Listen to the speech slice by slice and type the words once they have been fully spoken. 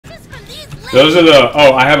Those are the...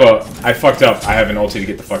 Oh, I fucked up. I have an ulti to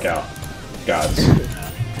get the fuck out. Gods.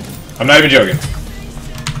 I'm not even joking.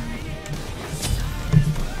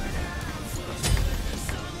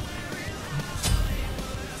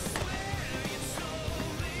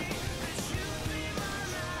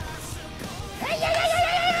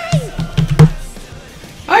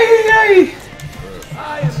 Ay!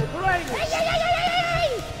 I am the greatest!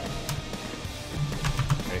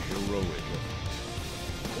 A heroic.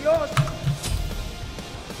 Yours!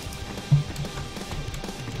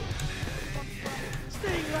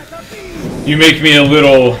 Sting like a bee! You make me a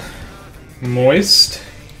little... moist?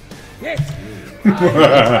 Yes! I am the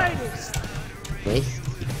greatest! Moist?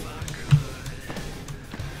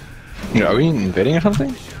 Yeah, are we invading or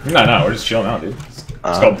something? No, we're just chilling out, dude. It's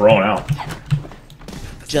called broing out.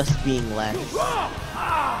 Just being left.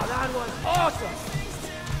 Ah, that was awesome!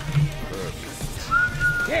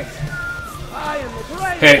 Yes! I am the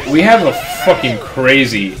greatest! Hey, we have a fucking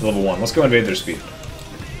crazy level 1. Let's go invade their speed.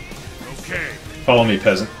 Okay. Follow me,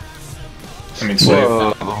 peasant. I mean, slave.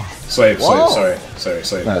 Whoa. Slave, Whoa. sorry,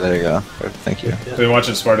 slave. Oh, there you go. Thank you. I've been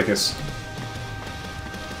watching Spartacus.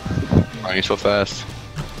 Why are you so fast?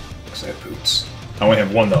 Because I have boots. I only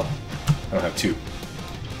have 1, though. I don't have 2.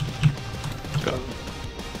 Let's go.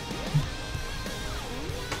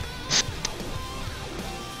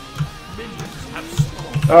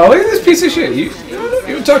 Oh, look at this piece of shit. You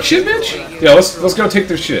talk shit, bitch? Yeah, let's go take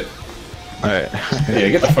their shit. Alright. Yeah,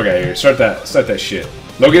 get the fuck out of here. Start that shit.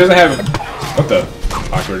 Loki doesn't have... What the?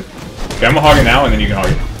 Awkward. Okay, I'm gonna hog it now, and then you can hog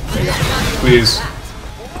it. There you go. Please.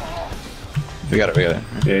 We got it.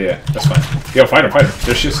 Yeah, that's fine. Yo, fight him.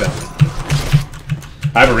 There's shit down.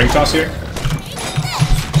 I have a ring toss here.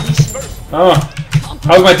 Oh.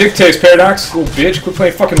 How's my dick taste, Paradox? Little bitch, quit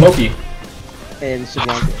playing fucking Loki. And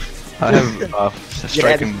Shavonka. I have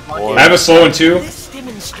striking board. I have a slow one too.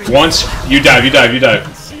 Once, you dive.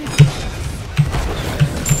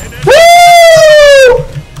 Woo!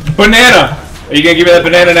 Banana! Are you gonna give me that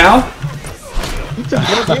banana now?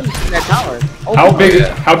 That tower. Oh,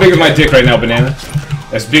 How big is my dick right now, banana?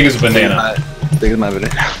 As big as a banana. Big as my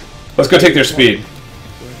banana. Let's go take their speed.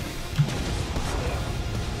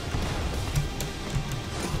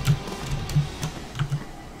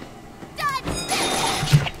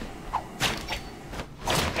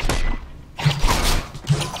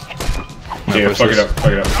 Yeah, fuck it up,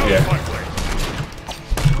 yeah.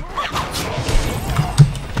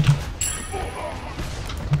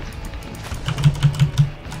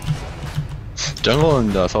 Jungle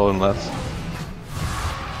and solid left.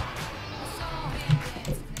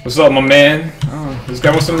 What's up, my man? Oh, this guy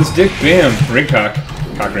wants some of this dick? Bam! Ring cock.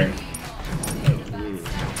 Cock ring.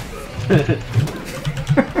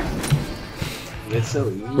 It's so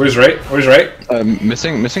easy. Where's right?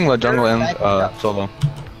 Missing the jungle and solo.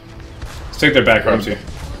 Let's take their back arms here.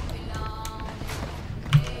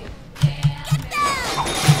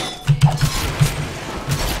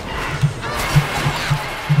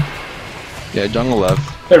 Yeah, jungle left.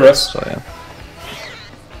 Hey, Russ. So yeah.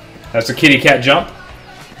 That's a kitty cat jump.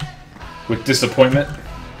 With disappointment.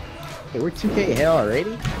 Hey, we're 2K ahead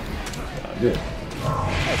already? Oh, dude.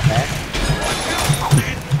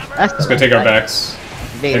 Let's go take our backs.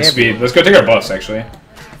 And speed. Let's go take our buffs, actually.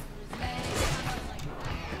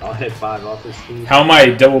 I'll hit 5 off his speed. How am I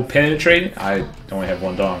double penetrating? I only have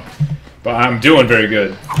 1 dong. But I'm doing very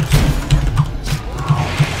good.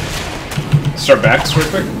 Start backs real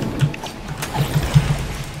quick.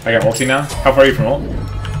 I got ulti now. How far are you from ult?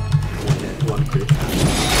 1 creep.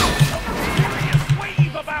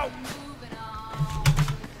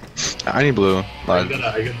 I need blue. Are you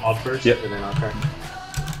gonna off first? Yep. And then I'll crack.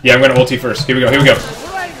 Yeah, I'm gonna ulti first. Here we go.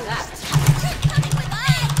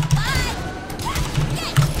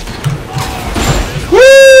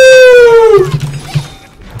 Woo!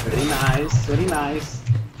 Pretty nice.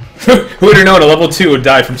 Who would have known a level 2 would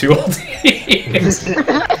die from 2 ultis?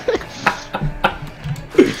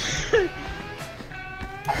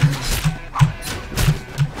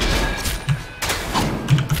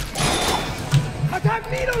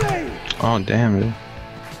 Oh damn, dude.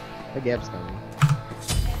 The gap's coming.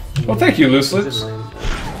 Well, thank you, Loose Lips. Oh,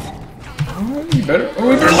 we better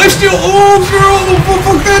lifesteal. Oh, girl,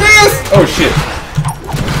 fuck that ass. Oh shit.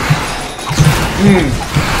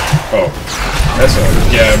 Oh, that's a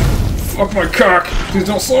yeah. Fuck my cock. Please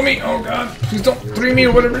don't slow me. Oh god. Please don't 3 me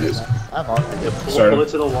or whatever it is. Pull it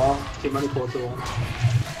to the wall. Keep running, pull it to the wall.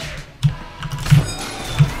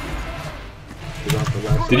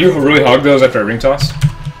 Did you really hog those after a ring toss?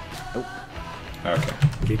 Nope. Okay.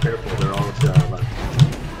 Be careful, they're all to our left.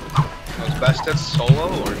 Was best at solo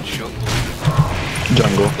or jungle?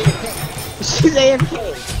 Jungle. She's AFK.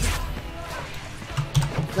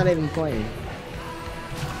 not even playing.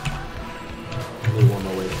 Only one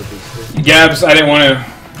more way for these Gabs, I didn't want to.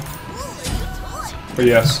 But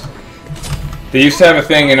yes. They used to have a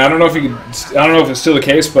thing, and I don't know if you could, I don't know if it's still the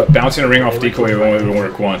case, but bouncing a ring off decoy only would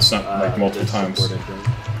work once, not like multiple times.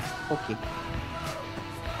 Okay.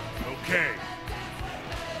 Okay.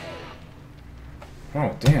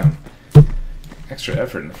 Oh, damn. Extra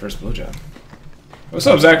effort in the first blowjob. What's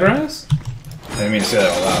up, Zacharias? I didn't mean to say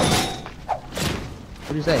that out loud.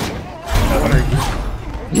 What do you say?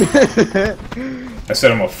 Nothing. I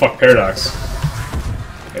said I'm gonna fuck Paradox.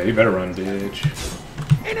 Yeah, you better run, bitch.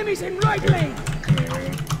 Enemies in right lane. Come here,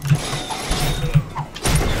 man.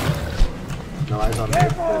 No eyes on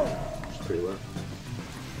mid, but it's pretty low.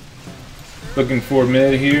 Looking for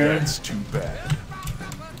mid here. That's too bad.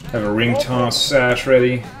 Have a ring toss sash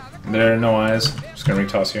ready. There, no eyes. Just gonna ring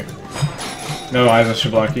toss here. No eyes on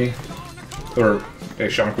Shiblaki. Or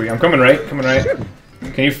Shankwi. I'm coming right. Coming right.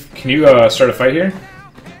 Can you start a fight here?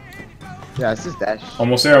 Yeah, it's just dash.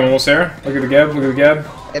 Almost there. I'm almost there. Look at the Gab. Look at the Gab.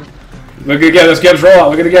 Yep. Look at the Gab. That's Gab's rollout.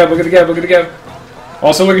 Look at the Gab. Look at the Gab. Look at the Gab.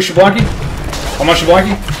 Also look at Shiblaki. I'm on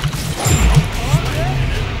Shiblaki.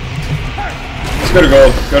 Let's go to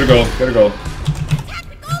gold. Go to gold. Go to gold.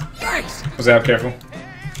 Was that careful?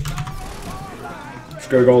 Let's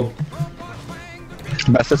go to gold.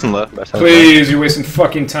 Best isn't left. Best has Please, you're wasting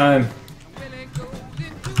fucking time.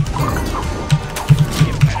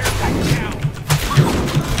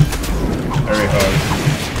 Very hard.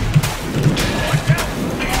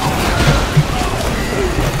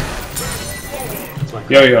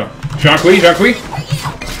 Yo, yo. Jean-Qui? Jean-Qui? I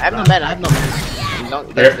have no med, I have no med. Don't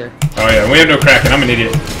get there. Oh yeah, we have no Kraken. I'm an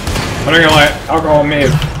idiot. I'm not gonna lie. Alcohol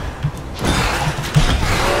made.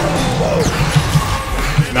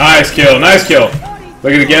 Nice kill, nice kill.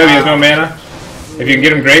 Look at the Gab, he has no mana. If you can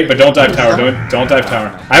get him, great, but don't dive tower. Don't dive tower.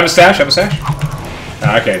 I have a stash, I have a stash.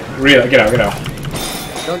 Ah, okay, get out, get out.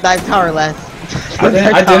 Don't dive tower, lass. I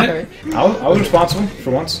didn't. I was responsible for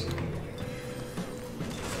once.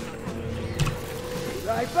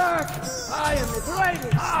 Right back. I am the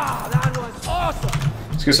greatest. Ah, that was awesome.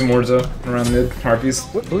 Let's get some wards up around mid. Harpies.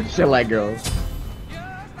 Who should like girls?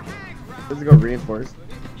 Let's go reinforce.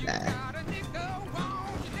 Nah.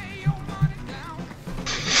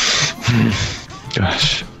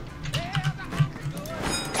 Gosh.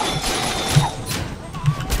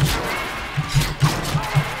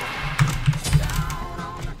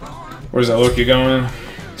 Where's that Loki going?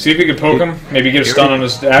 See if you can poke him. Maybe get a stun on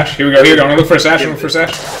his dash. Here we go, here we go. I'm gonna look for a sash, look for a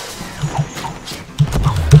sash.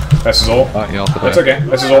 That's his ult. That's okay.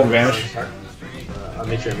 That's his ult advantage. I'll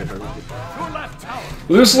make sure I hit her.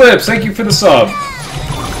 Loose Lips, thank you for the sub.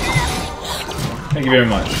 Thank you very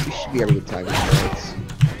much. You should be able to get time with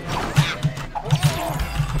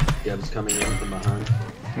Yeah, just coming in from behind.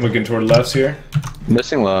 I'm looking toward lefts here.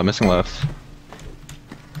 Missing left. Missing left.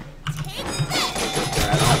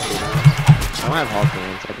 I don't have Hulk for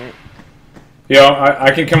 1 second. Yo,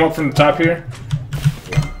 I can come up from the top here.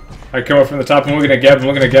 I come up from the top. I'm looking at Gab. I'm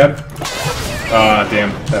looking at Gab. Ah,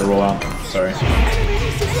 damn. That roll out. Sorry.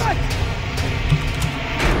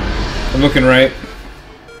 I'm looking right.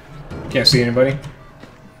 Can't see anybody.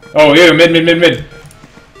 Oh, yeah, mid.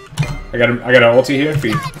 I got an ulti here.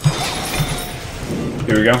 Feed.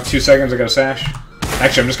 Here we go. 2 seconds. I got a sash.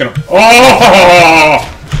 Actually, I'm just gonna. Oh!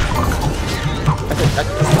 I think I'm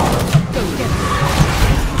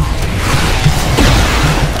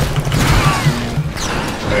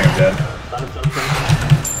dead.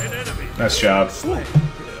 Nice job.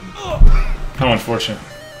 How unfortunate.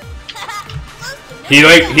 He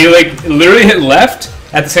literally hit left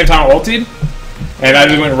at the same time I ultied, and I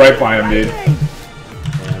just went right by him, dude. Yeah,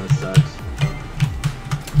 that sucks.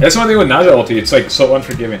 That's one thing with Naja ulti, it's like so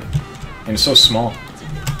unforgiving. And it's so small.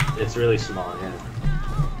 It's really small, yeah.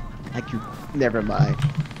 Like you, never mind.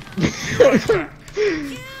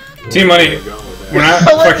 Team Money, we're not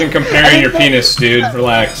fucking comparing your penis, dude.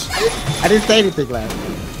 Relax. I didn't say anything last.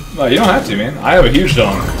 No, you don't have to, man. I have a huge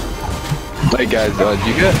dong. Hey guys, do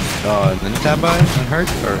you get Ninja Tab by on Hurt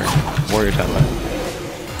or Warrior Tab by?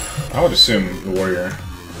 I would assume the Warrior.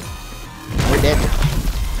 We're dead.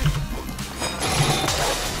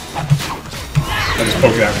 I just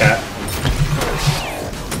poked that cat.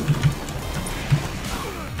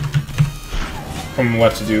 From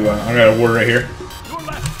left to do, I got a ward right here.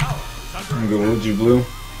 I'm gonna go with you, blue.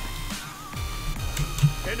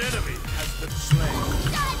 An enemy has been slain.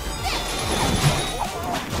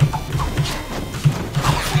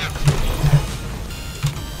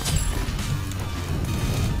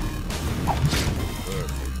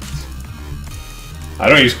 I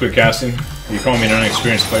don't use quick casting. You call me an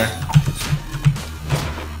unexperienced player.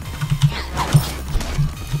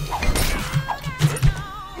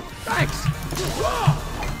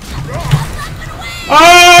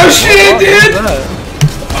 he did!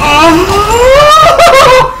 Oh!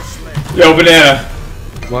 Yo, banana.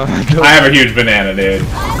 What? I have a huge banana, dude.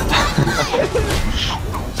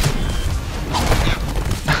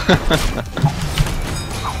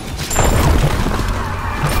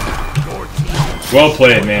 Well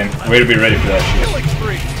played, man. Way to be ready for that shit.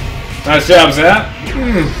 Nice job, Zap.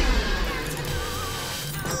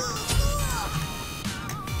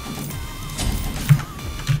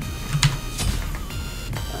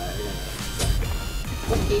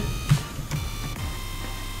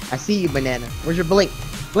 I see you, banana. Where's your blink?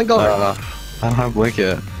 Blink over. I don't have blink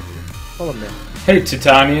yet. Pull him there. Hey,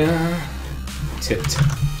 Titania. Tit.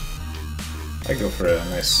 I go for a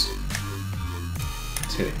nice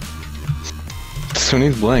titty. Who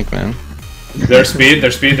needs blink, man? Their speed.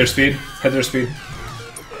 Head their speed.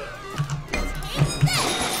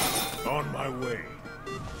 On my way.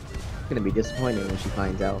 It's gonna be disappointing when she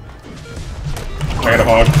finds out. I got a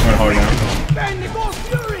hog. I'm gonna hog now. Bang the Ghost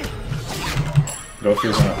Fury! Go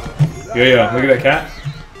through some. Yeah. Look at that cat.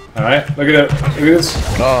 Alright, look at that. Look at this.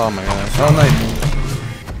 Oh my god. Oh,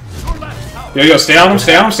 nice. Yo, stay on him.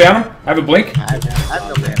 I have a blink. I have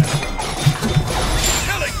no banana.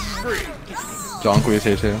 Jonk was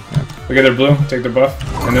here too. Yeah. Look at their blue. Take their buff.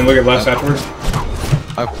 And then look at left afterwards.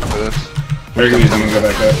 I for this. Very good. He's gonna go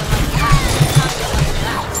back up.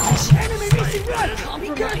 Enemy missing blood! Be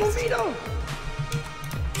careful, Vito!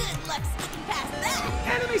 Good luck sneaking past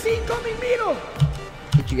that. Enemies incoming, Vito!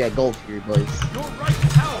 Get you got gold for your boys.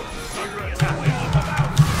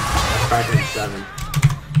 Crackling 7.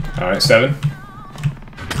 Alright, 7.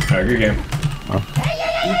 Alright, good game.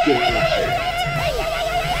 You get that shit.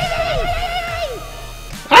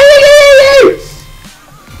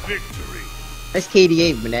 Victory. Nice KDA,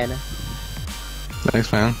 banana. Thanks,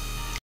 man.